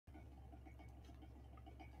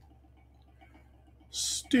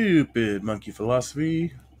Stupid monkey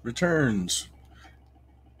philosophy returns.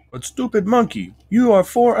 But stupid monkey, you are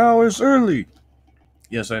 4 hours early.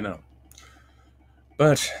 Yes, I know.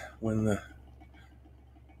 But when the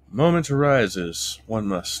moment arises, one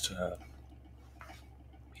must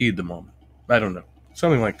heed the moment. I don't know.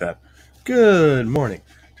 Something like that. Good morning.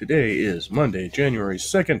 Today is Monday, January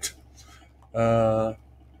 2nd. We're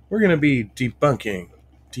going to be debunking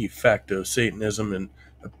de facto Satanism and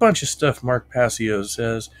a bunch of stuff Mark Passio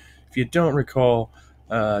says. If you don't recall,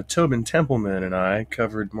 Tobin Templeman and I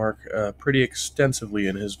covered Mark pretty extensively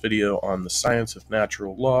in his video on the science of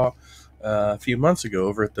natural law a few months ago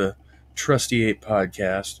over at the Trusty 8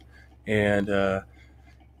 podcast. And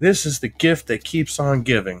this is the gift that keeps on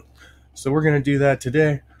giving. So we're going to do that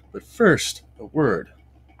today. But first, a word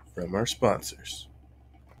from our sponsors.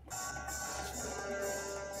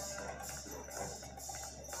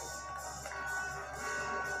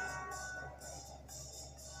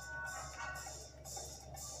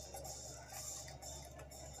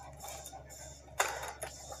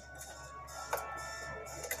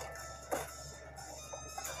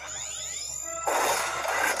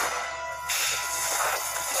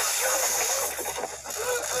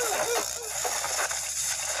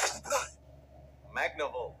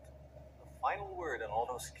 Final word in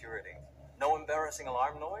auto security. No embarrassing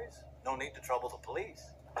alarm noise, no need to trouble the police.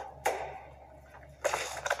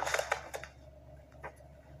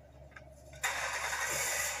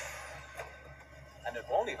 And it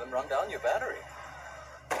won't even run down your battery.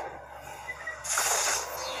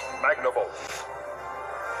 Magnavolt.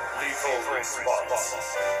 Lethal response.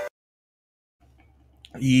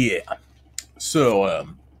 Yeah. So,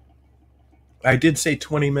 I did say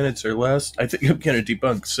 20 minutes or less. I think I'm going to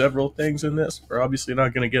debunk several things in this. We're obviously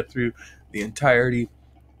not going to get through the entirety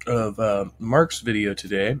of Mark's video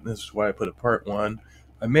today. This is why I put a part 1.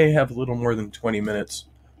 I may have a little more than 20 minutes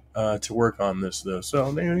to work on this, though.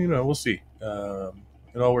 So, we'll see.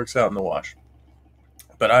 It all works out in the wash.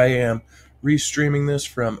 But I am restreaming this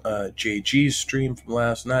from JG's stream from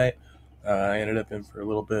last night. I ended up in for a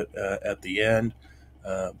little bit at the end.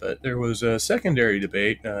 But there was a secondary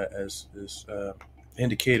debate, as is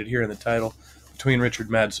indicated here in the title, between Richard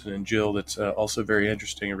Madsen and Jill that's also very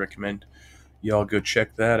interesting. I recommend y'all go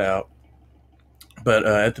check that out. But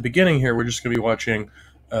at the beginning here, we're just going to be watching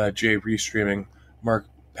Jay restreaming Mark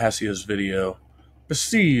Passio's video.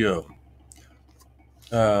 Passio.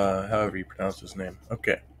 However you pronounce his name.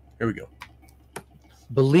 Okay, here we go.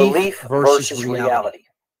 Belief versus reality.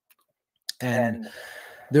 And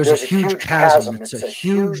there's a huge chasm. It's a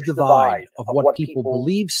huge divide of what people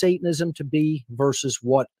believe Satanism to be versus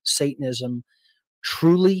what Satanism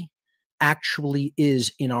truly, actually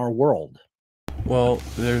is in our world. Well,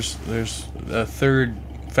 there's a third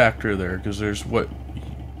factor there, because there's what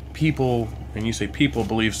people, and you say people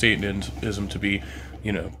believe Satanism to be,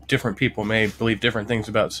 different people may believe different things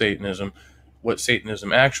about Satanism. What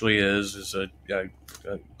Satanism actually is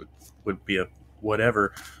would be a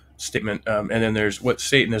whatever statement, and then there's what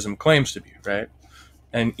Satanism claims to be, right?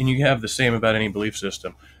 And you have the same about any belief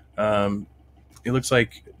system. It looks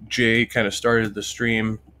like Jay kind of started the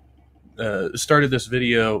stream, started this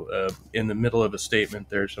video in the middle of a statement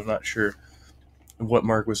there, so I'm not sure what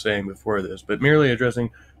Mark was saying before this, but merely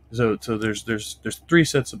addressing. So there's 3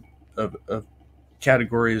 sets of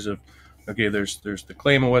categories of, okay, there's the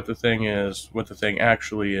claim of what the thing is, what the thing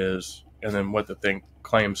actually is, and then what the thing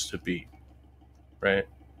claims to be, right?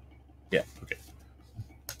 Yeah, okay.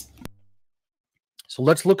 So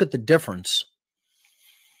let's look at the difference.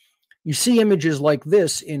 You see images like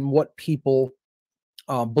this in what people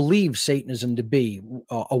believe Satanism to be,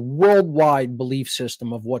 a worldwide belief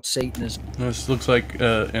system of what Satanism is. This looks like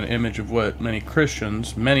an image of what many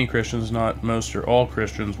Christians, not most or all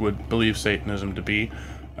Christians, would believe Satanism to be.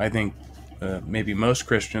 I think maybe most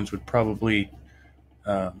Christians would probably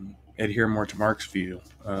adhere more to Mark's view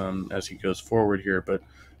as he goes forward here, but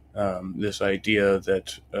this idea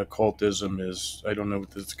that occultism is, I don't know,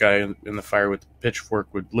 this guy in the fire with the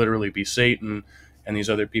pitchfork would literally be Satan, and these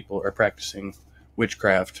other people are practicing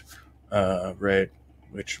witchcraft, right?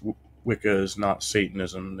 Which Wicca is not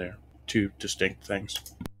Satanism. They're 2 distinct things.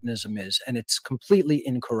 Satanism is, and it's completely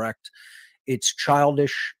incorrect. It's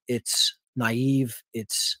childish. It's naive.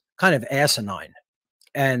 It's kind of asinine.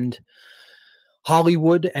 And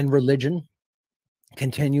Hollywood and religion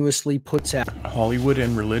continuously puts out Hollywood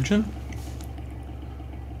and religion.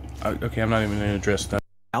 Okay, I'm not even going to address that.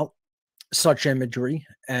 Out such imagery,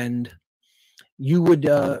 and you would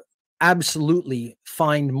absolutely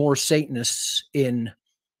find more Satanists in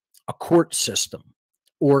a court system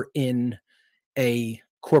or in a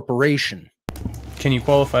corporation. Can you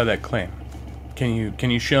qualify that claim? Can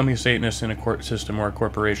you show me Satanists in a court system or a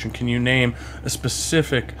corporation? Can you name a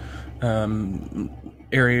specific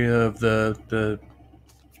area of the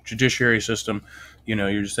judiciary system? You know,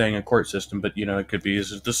 you're just saying a court system, but you know, it could be,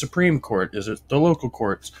 is it the Supreme Court? Is it the local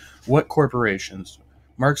courts? What corporations?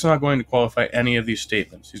 Mark's not going to qualify any of these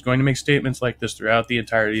statements. He's going to make statements like this throughout the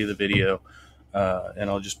entirety of the video, and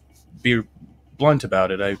I'll just be blunt about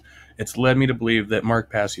it. It's led me to believe that Mark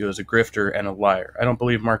Passio is a grifter and a liar. I don't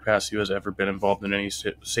believe Mark Passio has ever been involved in any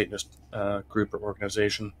Satanist group or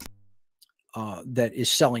organization that is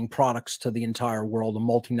selling products to the entire world, a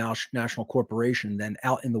multinational corporation, then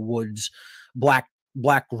out in the woods, black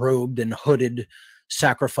robed and hooded,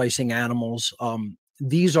 sacrificing animals.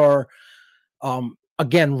 These are,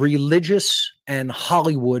 again, religious and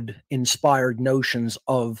Hollywood inspired notions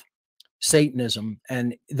of Satanism,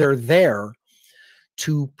 and they're there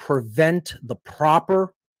to prevent the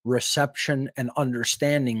proper reception and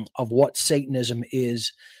understanding of what Satanism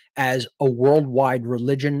is as a worldwide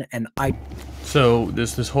religion. And so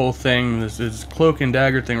this whole thing, this cloak and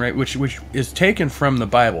dagger thing, right, which is taken from the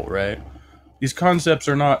Bible, right? These concepts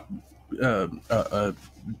are not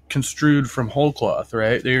construed from whole cloth,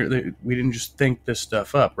 right? We didn't just think this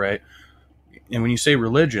stuff up, right? And when you say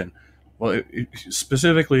religion, well,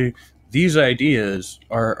 specifically, these ideas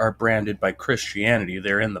are branded by Christianity.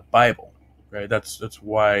 They're in the Bible, right? That's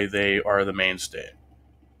why they are the mainstay.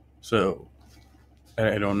 So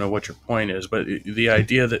I don't know what your point is, but the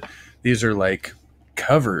idea that these are like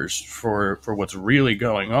covers for what's really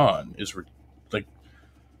going on is like,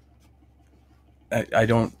 I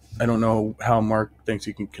don't know how Mark thinks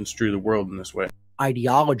he can construe the world in this way.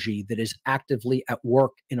 Ideology that is actively at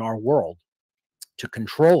work in our world to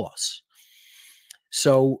control us.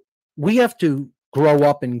 So we have to grow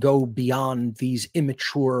up and go beyond these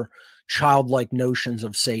immature, childlike notions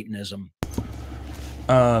of Satanism.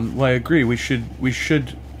 Well, I agree. We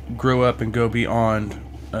should grow up and go beyond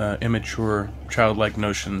immature, childlike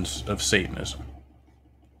notions of Satanism.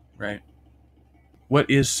 Right? What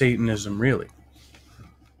is Satanism really?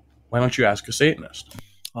 Why don't you ask a Satanist?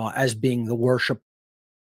 As being the worship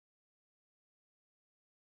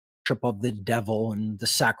of the devil and the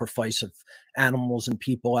sacrifice of animals and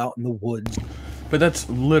people out in the woods. But that's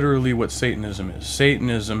literally what Satanism is.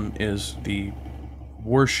 Satanism is the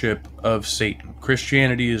worship of Satan.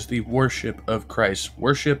 Christianity is the worship of Christ,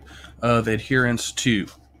 worship of adherence to.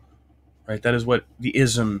 Right? That is what the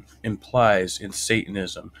ism implies in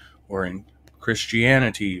Satanism, or in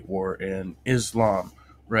Christianity, or in Islam,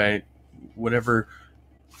 right? Whatever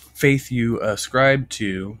faith you ascribe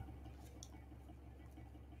to,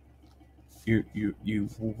 you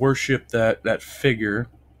worship that figure,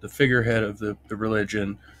 the figurehead of the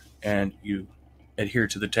religion, and you adhere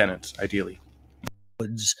to the tenets, ideally.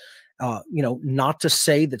 Not to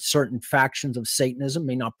say that certain factions of Satanism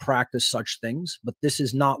may not practice such things, but this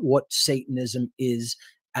is not what Satanism is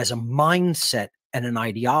as a mindset and an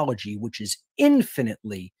ideology, which is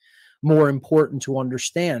infinitely more important to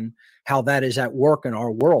understand how that is at work in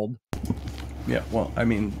our world. Yeah, well, I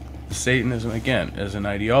mean, Satanism, again, as an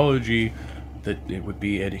ideology, that it would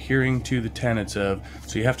be adhering to the tenets of,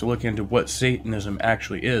 so you have to look into what Satanism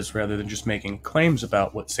actually is, rather than just making claims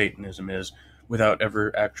about what Satanism is without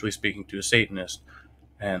ever actually speaking to a Satanist.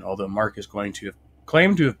 And although Mark is going to have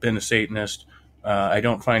claimed to have been a Satanist, I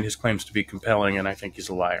don't find his claims to be compelling, and I think he's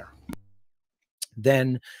a liar.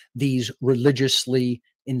 Then these religiously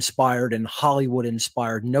inspired and Hollywood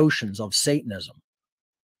inspired notions of Satanism.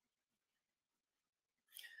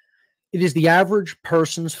 It is the average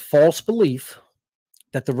person's false belief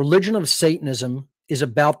that the religion of Satanism is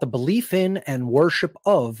about the belief in and worship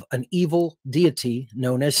of an evil deity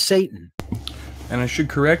known as Satan. And I should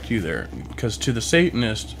correct you there, because to the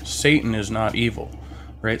Satanist, Satan is not evil,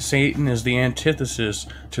 right? Satan is the antithesis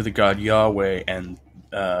to the God Yahweh and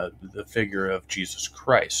the figure of Jesus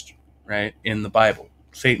Christ, right, in the Bible.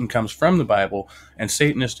 Satan comes from the Bible, and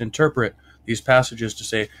Satanists interpret these passages to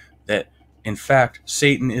say that, in fact,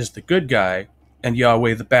 Satan is the good guy and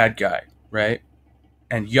Yahweh the bad guy, right?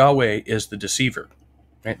 And Yahweh is the deceiver,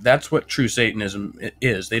 right? That's what true Satanism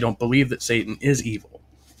is. They don't believe that Satan is evil,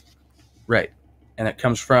 right? And it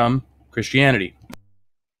comes from Christianity.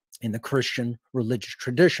 In the Christian religious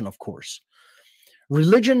tradition, of course.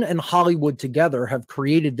 Religion and Hollywood together have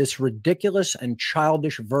created this ridiculous and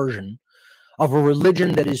childish version of a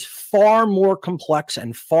religion that is far more complex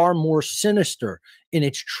and far more sinister in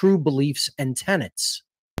its true beliefs and tenets.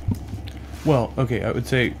 Well, okay, I would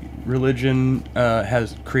say religion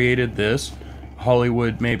has created this.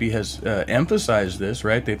 Hollywood maybe has emphasized this,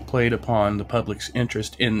 right? They've played upon the public's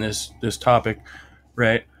interest in this topic,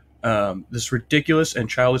 right? this ridiculous and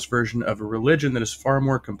childish version of a religion that is far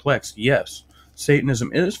more complex. Yes,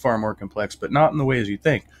 Satanism is far more complex, but not in the ways you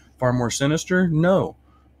think. Far more sinister? No.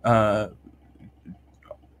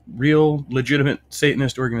 Real, legitimate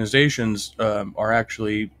Satanist organizations are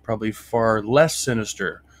actually probably far less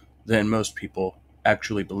sinister than most people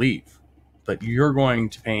actually believe. But you're going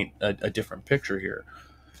to paint a different picture here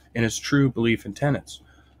in its true belief and tenets.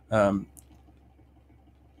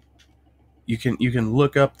 You can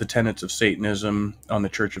look up the tenets of Satanism on the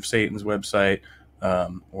Church of Satan's website,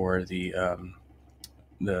 or the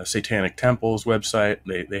Satanic Temple's website.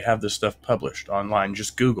 They have this stuff published online.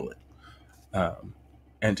 Just Google it.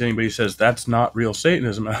 And to anybody who says that's not real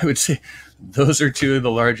Satanism, I would say those are two of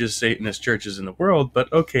the largest Satanist churches in the world.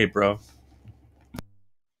 But okay, bro.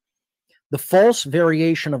 The false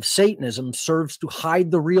variation of Satanism serves to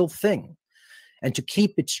hide the real thing and to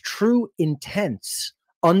keep its true intents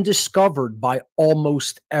undiscovered by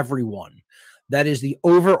almost everyone. That is the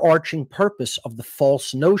overarching purpose of the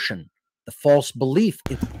false notion, the false belief.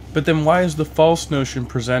 But then why is the false notion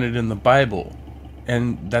presented in the Bible?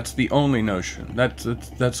 And that's the only notion.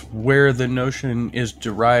 That's where the notion is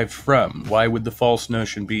derived from. Why would the false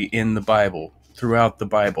notion be in the Bible, throughout the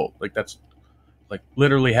Bible? Like, that's like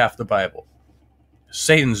literally half the Bible.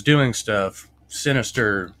 Satan's doing stuff,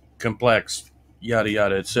 sinister, complex, yada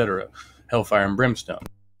yada, etc. Hellfire and brimstone.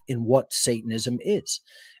 In what Satanism is.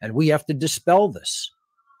 And we have to dispel this.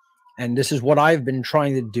 And this is what I've been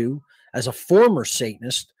trying to do as a former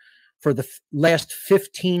Satanist for the last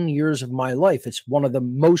 15 years of my life. It's one of the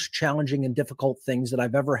most challenging and difficult things that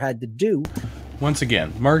I've ever had to do. Once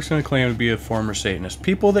again, Mark's going to claim to be a former Satanist.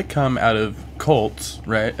 People that come out of cults,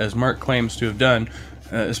 right, as Mark claims to have done,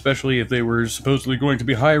 especially if they were supposedly going to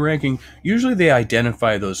be high-ranking, usually they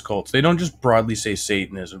identify those cults. They don't just broadly say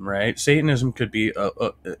Satanism, right? Satanism could be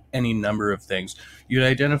any number of things. You'd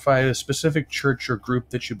identify a specific church or group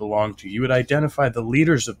that you belong to. You would identify the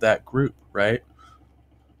leaders of that group, right?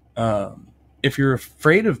 If you're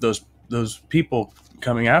afraid of those people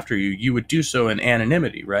coming after you, you would do so in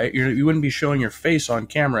anonymity, right? You wouldn't be showing your face on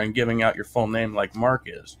camera and giving out your full name like Mark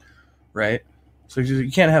is, right? So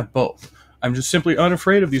you can't have both. I'm just simply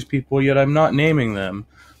unafraid of these people, yet I'm not naming them.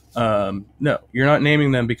 No, you're not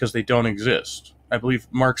naming them because they don't exist. I believe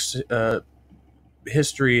Mark's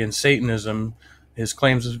history in Satanism, his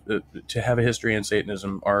claims to have a history in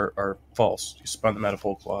Satanism are false. He spun them out of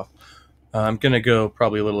whole cloth. I'm going to go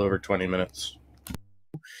probably a little over 20 minutes.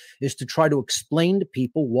 Is to try to explain to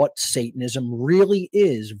people what Satanism really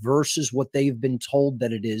is versus what they've been told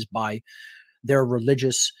that it is by their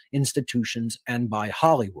religious institutions and by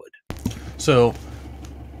Hollywood. So,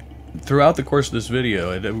 throughout the course of this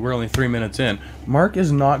video, we're only 3 minutes in, Mark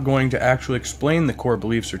is not going to actually explain the core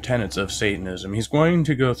beliefs or tenets of Satanism. He's going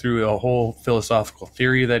to go through a whole philosophical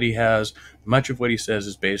theory that he has. Much of what he says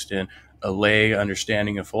is based in a lay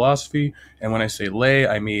understanding of philosophy, and when I say lay,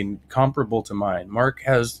 I mean comparable to mine. Mark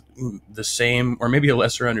has the same, or maybe a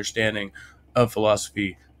lesser understanding of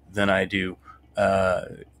philosophy than I do.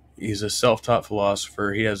 He's a self-taught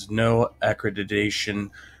philosopher. He has no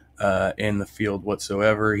accreditation in the field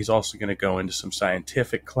whatsoever. He's also going to go into some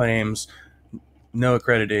scientific claims. No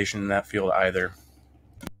accreditation in that field either.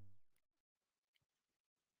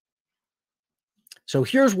 So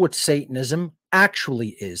here's what Satanism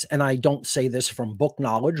actually is. And I don't say this from book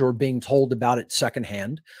knowledge or being told about it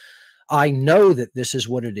secondhand. I know that this is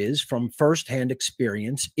what it is from firsthand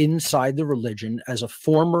experience inside the religion as a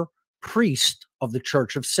former priest of the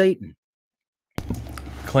Church of Satan.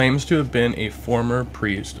 Claims to have been a former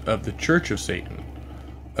priest of the Church of Satan.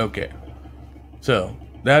 Okay. So,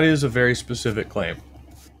 that is a very specific claim.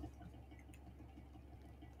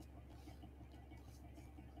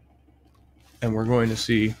 And we're going to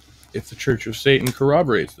see if the Church of Satan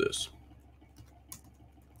corroborates this.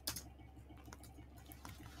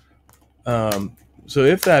 So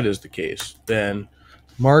if that is the case, then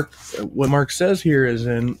what Mark says here is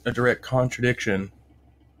in a direct contradiction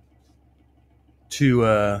to,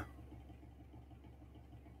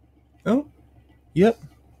 oh, yep.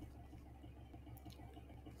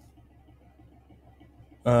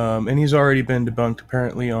 And he's already been debunked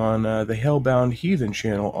apparently on the Hellbound Heathen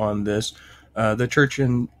channel on this. The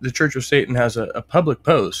Church of Satan has a public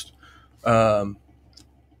post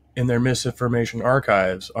in their misinformation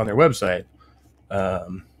archives on their website.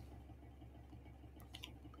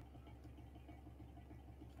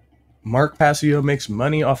 Mark Passio makes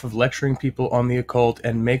money off of lecturing people on the occult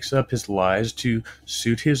and makes up his lies to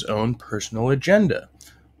suit his own personal agenda.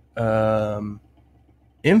 InfoWars.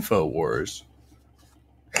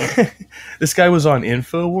 This guy was on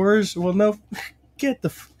InfoWars? Well, no, get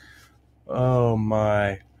the... Oh,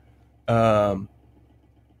 my.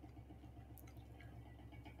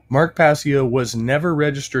 Mark Passio was never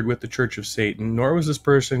registered with the Church of Satan, nor was this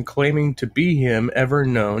person claiming to be him ever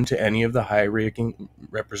known to any of the high-ranking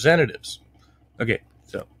representatives. Okay,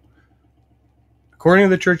 so according to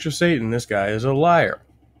the Church of Satan, this guy is a liar,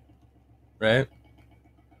 right?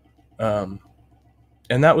 And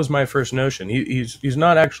that was my first notion. He's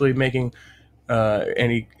not actually making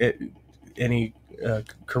any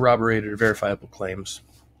corroborated or verifiable claims.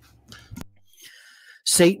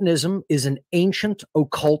 Satanism is an ancient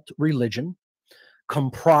occult religion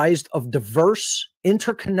comprised of diverse,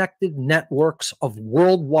 interconnected networks of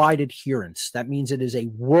worldwide adherents. That means it is a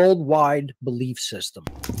worldwide belief system.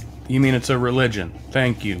 You mean it's a religion?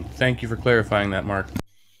 Thank you. Thank you for clarifying that, Mark.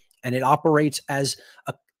 And it operates as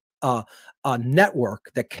a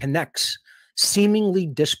network that connects seemingly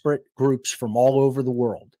disparate groups from all over the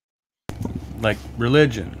world. Like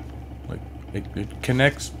religion. It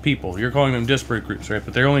connects people. You're calling them disparate groups, right?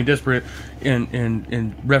 But they're only disparate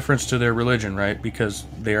in reference to their religion, right? Because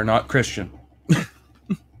they are not Christian.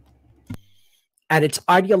 At its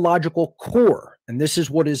ideological core, and this is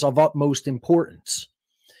what is of utmost importance,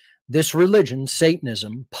 this religion,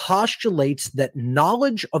 Satanism, postulates that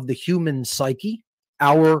knowledge of the human psyche,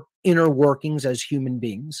 our inner workings as human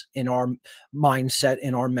beings, in our mindset,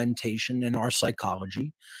 in our mentation, in our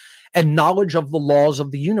psychology, and knowledge of the laws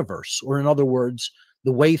of the universe, or in other words,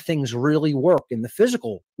 the way things really work in the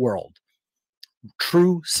physical world,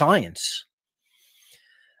 true science.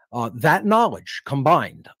 That knowledge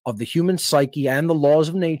combined of the human psyche and the laws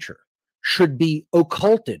of nature should be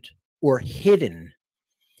occulted or hidden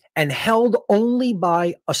and held only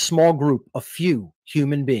by a small group, a few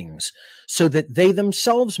human beings, so that they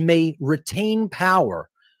themselves may retain power,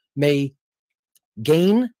 may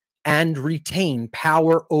gain and retain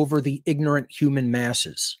power over the ignorant human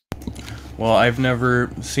masses. Well, I've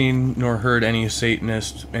never seen nor heard any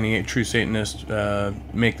Satanist, any true Satanist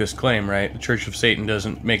make this claim, right? The Church of Satan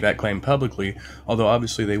doesn't make that claim publicly, although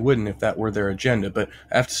obviously they wouldn't if that were their agenda. But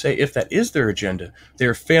I have to say, if that is their agenda,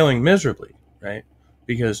 they're failing miserably, right?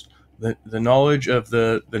 Because the knowledge of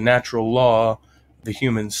the natural law, the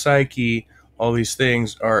human psyche, all these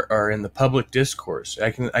things are in the public discourse.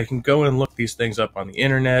 I can go and look these things up on the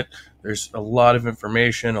internet. There's a lot of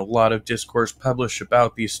information, a lot of discourse published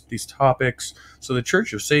about these topics. So the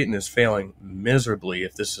Church of Satan is failing miserably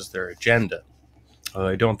if this is their agenda.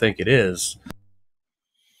 I don't think it is.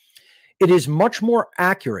 It is much more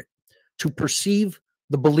accurate to perceive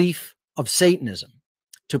the belief of Satanism,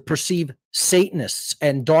 to perceive Satanists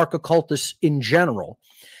and dark occultists in general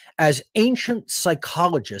as ancient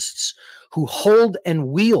psychologists who hold and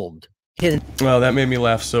wield hidden... Well, that made me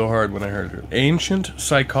laugh so hard when I heard it. Ancient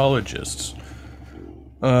psychologists.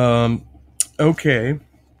 Okay.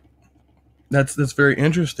 That's very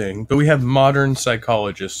interesting. But we have modern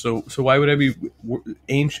psychologists. So why would I be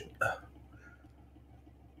ancient?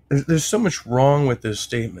 There's so much wrong with this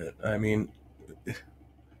statement. I mean,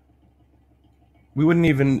 we wouldn't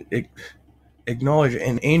even acknowledge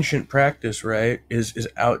an ancient practice, right, is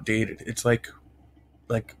outdated. It's like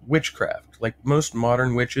witchcraft. Like most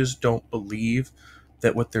modern witches don't believe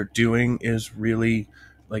that what they're doing is really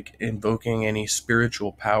like invoking any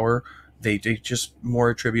spiritual power. They just more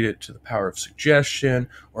attribute it to the power of suggestion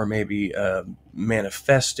or maybe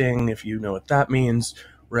manifesting, if you know what that means,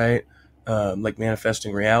 right? Like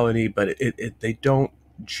manifesting reality, but they don't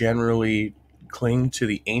generally cling to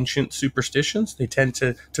the ancient superstitions. They tend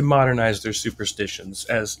to modernize their superstitions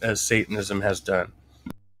as Satanism has done.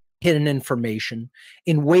 Hidden information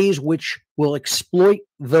in ways which will exploit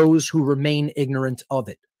those who remain ignorant of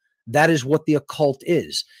it. That is what the occult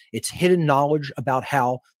is. It's hidden knowledge about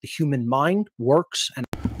how the human mind works. And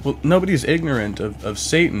well, nobody's ignorant of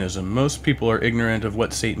Satanism. Most people are ignorant of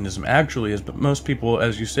what Satanism actually is, but most people,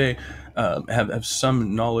 as you say, have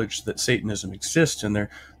some knowledge that Satanism exists, and they're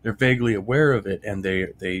vaguely aware of it, and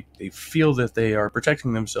they feel that they are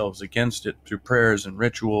protecting themselves against it through prayers and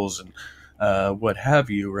rituals and what have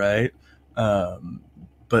you, right?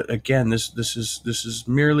 But again, this is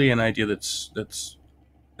merely an idea that's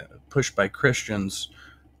pushed by Christians,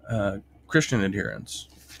 Christian adherents,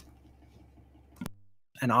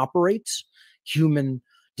 and operates human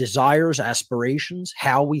desires, aspirations,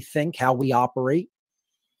 how we think, how we operate,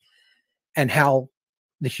 and how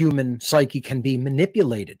the human psyche can be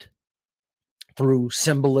manipulated through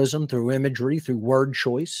symbolism, through imagery, through word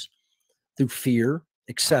choice, through fear,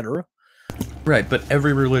 etc. Right, but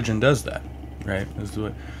every religion does that, right?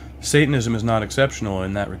 Satanism is not exceptional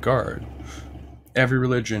in that regard. Every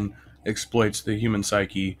religion exploits the human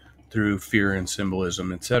psyche through fear and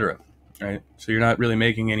symbolism, etc. Right? So you're not really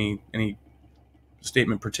making any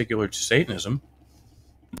statement particular to Satanism.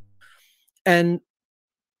 And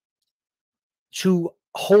to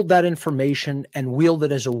hold that information and wield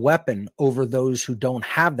it as a weapon over those who don't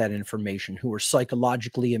have that information, who are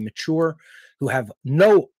psychologically immature, who have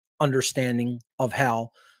no understanding of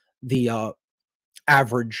how the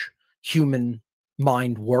average human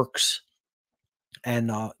mind works,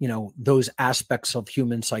 and those aspects of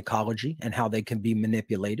human psychology and how they can be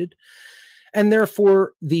manipulated. And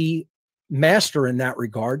therefore, the master in that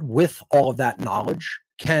regard, with all of that knowledge,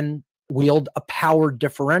 can wield a power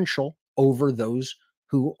differential over those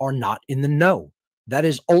who are not in the know. That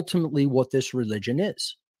is ultimately what this religion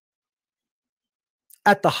is.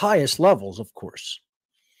 At the highest levels, of course.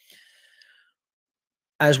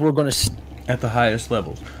 As we're going to... At the highest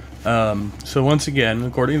levels. So once again,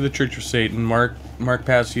 according to the Church of Satan, Mark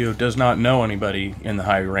Passio does not know anybody in the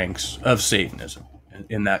high ranks of Satanism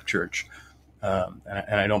in that church.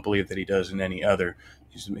 And I don't believe that he does in any other.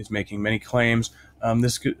 He's making many claims.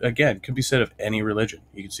 This could be said of any religion.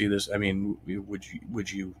 You can see this. I mean,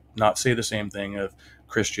 would you not say the same thing of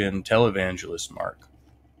Christian televangelist Mark?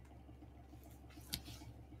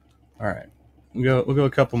 All right, we'll go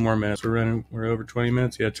a couple more minutes. We're over 20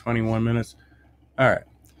 minutes. Yeah, 21 minutes. All right.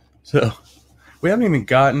 So we haven't even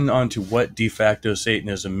gotten onto what de facto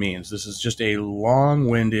Satanism means. This is just a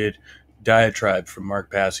long-winded diatribe from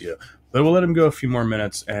Mark Passio. But we'll let him go a few more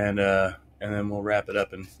minutes, and then we'll wrap it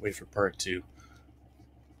up and wait for part 2.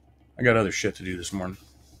 I got other shit to do this morning.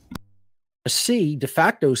 See, de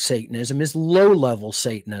facto Satanism is low-level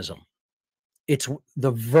Satanism. It's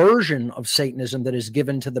the version of Satanism that is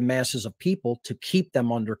given to the masses of people to keep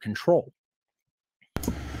them under control.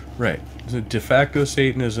 Right. So de facto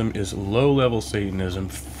Satanism is low-level Satanism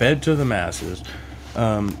fed to the masses.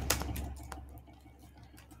 No,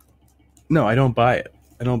 I don't buy it.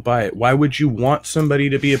 I don't buy it. Why would you want somebody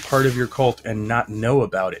to be a part of your cult and not know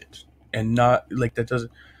about it? And not, like, that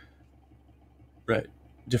doesn't... Right.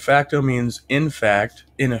 De facto means in fact,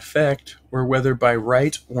 in effect, or whether by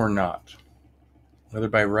right or not. Whether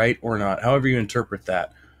by right or not. However you interpret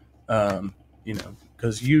that.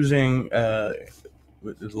 Because using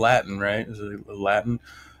Latin, right? Is it Latin?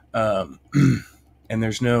 And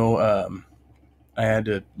there's no... I had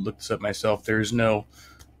to look this up myself. There's no...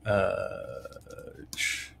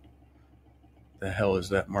 the hell is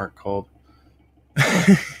that mark called?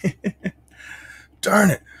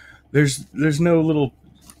 Darn it! There's no little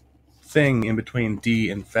thing in between de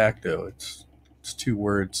and facto. It's 2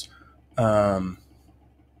 words.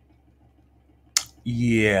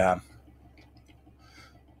 Yeah.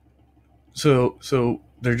 So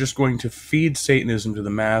they're just going to feed Satanism to the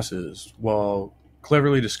masses while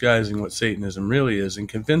cleverly disguising what Satanism really is and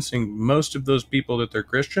convincing most of those people that they're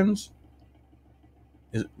Christians.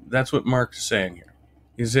 That's what Mark is saying here.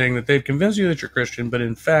 He's saying that they've convinced you that you're Christian, but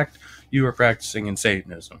in fact, you are practicing in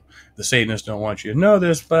Satanism. The Satanists don't want you to know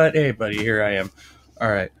this, but hey, buddy, here I am.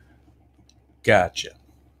 All right. Gotcha.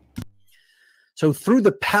 So through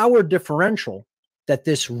the power differential that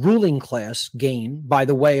this ruling class gain by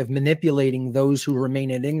the way of manipulating those who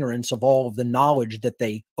remain in ignorance of all of the knowledge that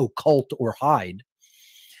they occult or hide,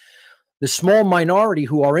 the small minority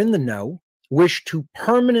who are in the know wish to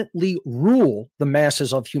permanently rule the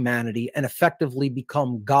masses of humanity and effectively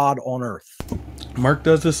become God on earth. Mark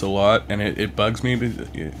does this a lot, and it bugs me.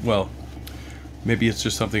 Well, maybe it's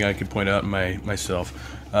just something I could point out myself.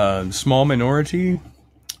 Small minority,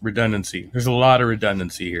 redundancy. There's a lot of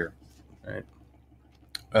redundancy here. Right?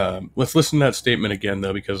 Let's listen to that statement again,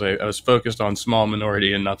 though, because I was focused on small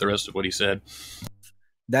minority and not the rest of what he said.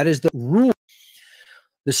 That is the rule.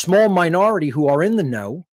 The small minority who are in the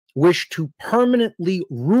know wish to permanently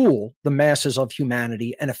rule the masses of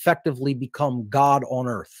humanity and effectively become God on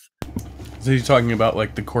earth. So he's talking about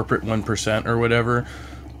like the corporate 1% or whatever,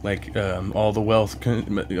 like all the wealth,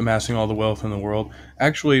 amassing all the wealth in the world.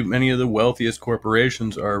 Actually, many of the wealthiest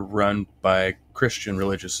corporations are run by Christian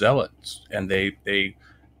religious zealots, and they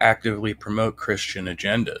actively promote Christian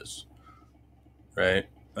agendas, right?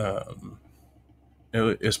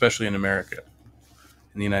 Especially in America,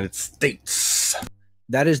 in the United States.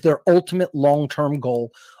 That is their ultimate long-term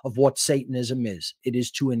goal of what Satanism is. It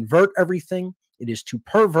is to invert everything. It is to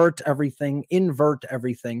pervert everything, invert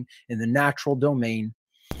everything in the natural domain.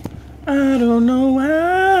 I don't know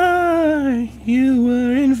why you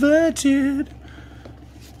were inverted.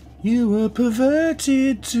 You were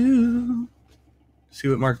perverted too. See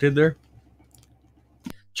what Mark did there?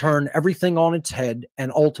 Turn everything on its head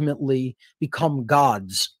and ultimately become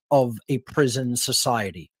gods of a prison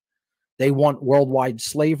society. They want worldwide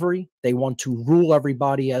slavery. They want to rule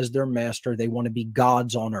everybody as their master. They want to be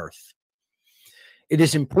gods on earth. It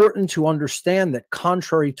is important to understand that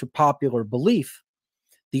contrary to popular belief,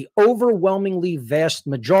 the overwhelmingly vast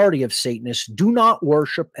majority of Satanists do not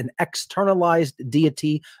worship an externalized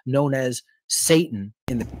deity known as Satan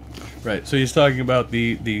in the Right. So he's talking about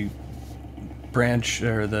the branch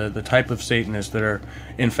or the type of Satanists that are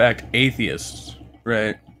in fact atheists,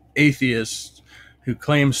 right? Atheists who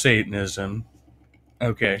claim Satanism.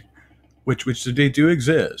 Okay. Which they do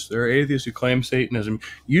exist. There are atheists who claim Satanism.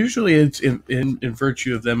 Usually it's in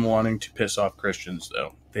virtue of them wanting to piss off Christians,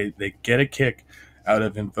 though. They get a kick out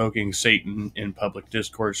of invoking Satan in public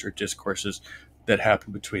discourse or discourses that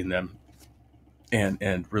happen between them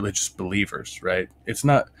and religious believers, right? It's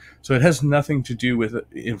not, so it has nothing to do with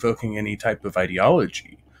invoking any type of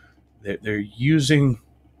ideology. They're using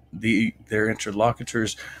their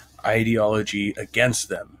interlocutors' ideology against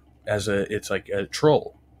them it's like a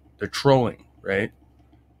troll. They're trolling, right?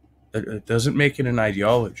 It doesn't make it an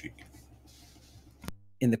ideology.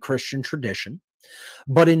 In the Christian tradition,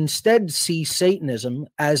 but instead see Satanism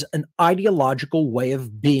as an ideological way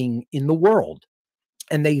of being in the world.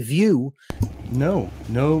 And they view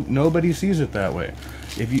nobody sees it that way.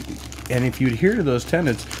 If you adhere to those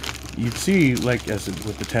tenets, you'd see, like as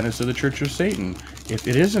with the tenets of the Church of Satan, if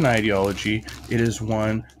it is an ideology, it is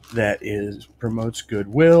one that promotes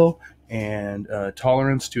goodwill and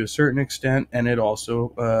tolerance to a certain extent, and it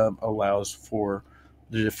also allows for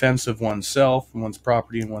the defense of oneself, one's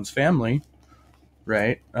property, and one's family,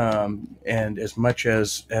 right? And as much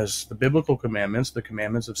as the biblical commandments, the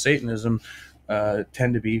commandments of Satanism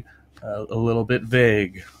tend to be a little bit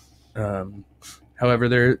vague. However,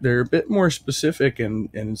 they're a bit more specific and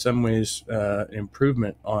in some ways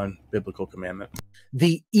improvement on biblical commandment.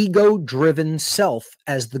 The ego-driven self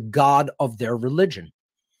as the god of their religion.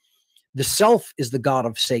 The self is the god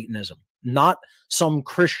of Satanism, not some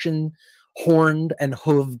Christian horned and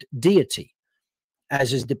hooved deity,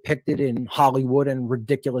 as is depicted in Hollywood and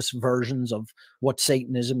ridiculous versions of what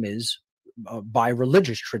Satanism is by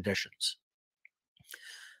religious traditions.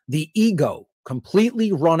 The ego,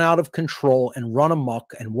 completely run out of control and run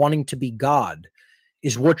amok and wanting to be God,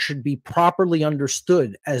 is what should be properly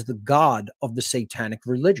understood as the God of the satanic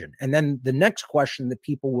religion. And then the next question that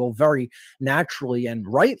people will very naturally and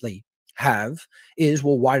rightly have is,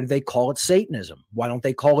 well, why do they call it Satanism? Why don't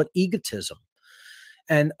they call it egotism?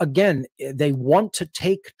 And again, they want to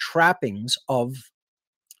take trappings of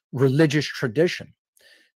religious tradition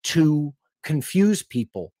to confuse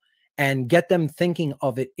people and get them thinking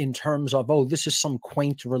of it in terms of, oh, this is some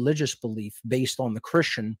quaint religious belief based on the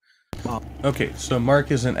Christian. Okay, so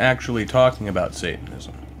Mark isn't actually talking about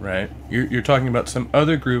Satanism, right? You're talking about some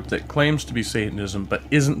other group that claims to be Satanism, but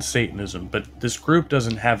isn't Satanism. But this group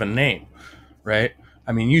doesn't have a name, right?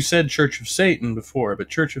 I mean, you said Church of Satan before, but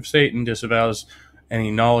Church of Satan disavows any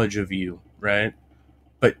knowledge of you, right?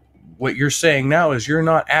 But what you're saying now is you're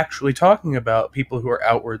not actually talking about people who are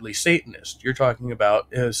outwardly Satanist. You're talking about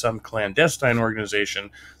some clandestine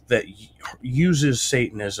organization that uses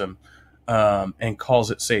Satanism and calls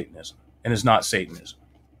it Satanism and is not Satanism.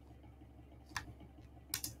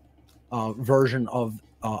 Version of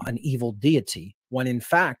an evil deity, when in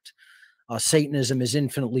fact, Satanism is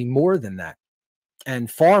infinitely more than that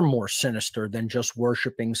and far more sinister than just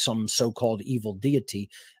worshiping some so-called evil deity,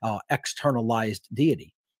 externalized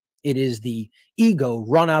deity. It is the ego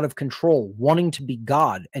run out of control, wanting to be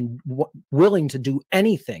God and willing to do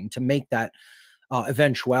anything to make that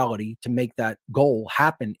eventuality, to make that goal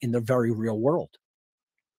happen in the very real world.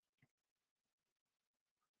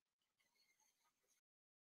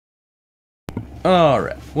 All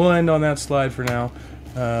right, we'll end on that slide for now.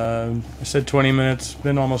 I said 20 minutes,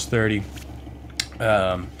 been almost 30.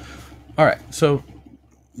 All right, so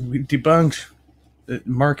we debunked that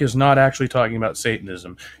Mark is not actually talking about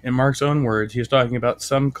Satanism. In Mark's own words, he is talking about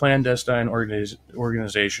some clandestine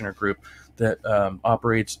organization or group that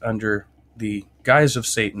operates under the guise of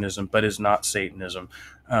Satanism, but is not Satanism.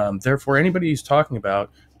 Therefore, anybody he's talking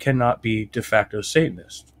about cannot be de facto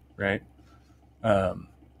Satanist, right?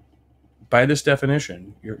 By this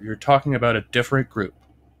definition, you're talking about a different group,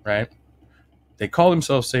 right? They call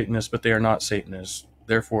themselves Satanists, but they are not Satanists.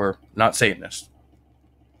 Therefore, not Satanists.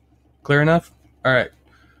 Clear enough? All right.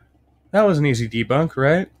 That was an easy debunk,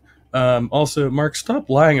 right? Also, Mark, stop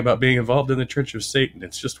lying about being involved in the Church of Satan.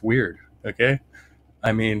 It's just weird, okay?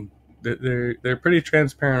 I mean, they're a pretty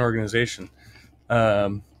transparent organization.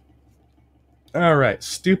 All right.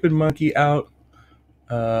 Stupid monkey out.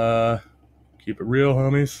 Keep it real,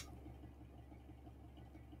 homies.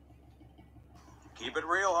 Keep it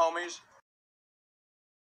real, homies.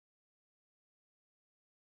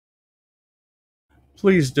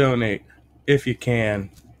 Please donate if you can.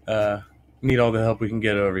 need all the help we can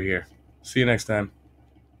get over here. See you next time.